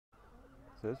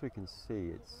So as we can see,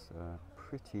 it's a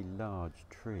pretty large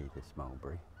tree, this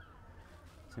mulberry.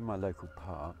 It's in my local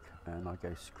park, and I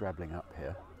go scrabbling up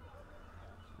here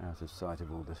out of sight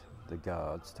of all the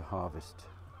guards to harvest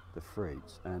the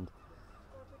fruits, and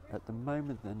at the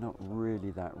moment they're not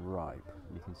really that ripe.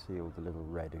 You can see all the little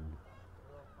red and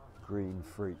green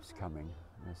fruits coming.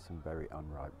 There's some very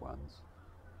unripe ones,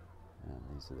 and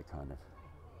these are the kind of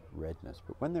redness,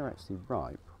 but when they're actually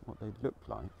ripe, what they look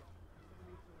like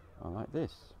are like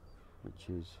this, which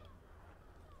is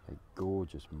a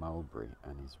gorgeous mulberry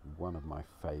and is one of my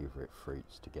favourite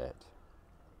fruits to get.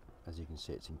 As you can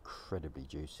see, it's incredibly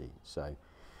juicy. So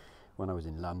when I was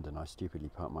in London, I stupidly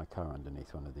parked my car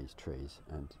underneath one of these trees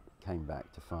and came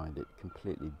back to find it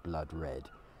completely blood red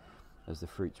as the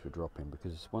fruits were dropping,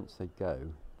 because once they go,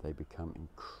 they become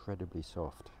incredibly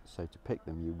soft. So to pick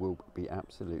them, you will be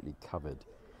absolutely covered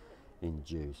in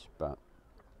juice, but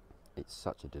it's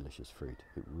such a delicious fruit.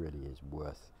 It really is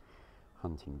worth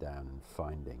hunting down and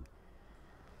finding.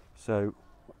 So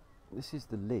this is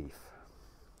the leaf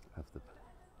of the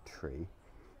tree.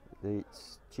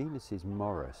 Its genus is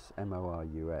Morus,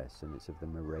 M-O-R-U-S, and it's of the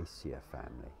Moraceae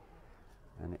family.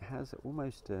 And it has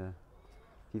almost a,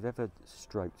 if you've ever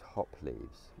stroked hop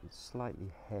leaves, it's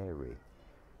slightly hairy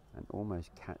and almost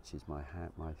catches my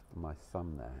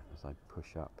thumb there as I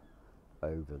push up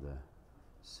over the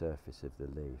surface of the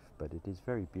leaf. But it is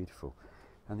very beautiful,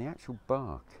 and the actual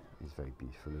bark is very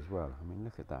beautiful as well. I mean,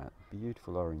 look at that,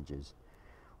 beautiful oranges,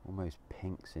 almost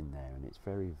pinks in there, and it's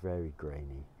very, very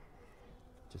grainy.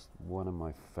 Just one of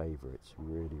my favourites.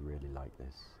 Really, really like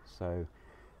this. So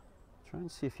try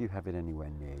and see if you have it anywhere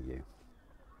near you.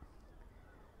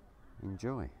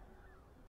 Enjoy.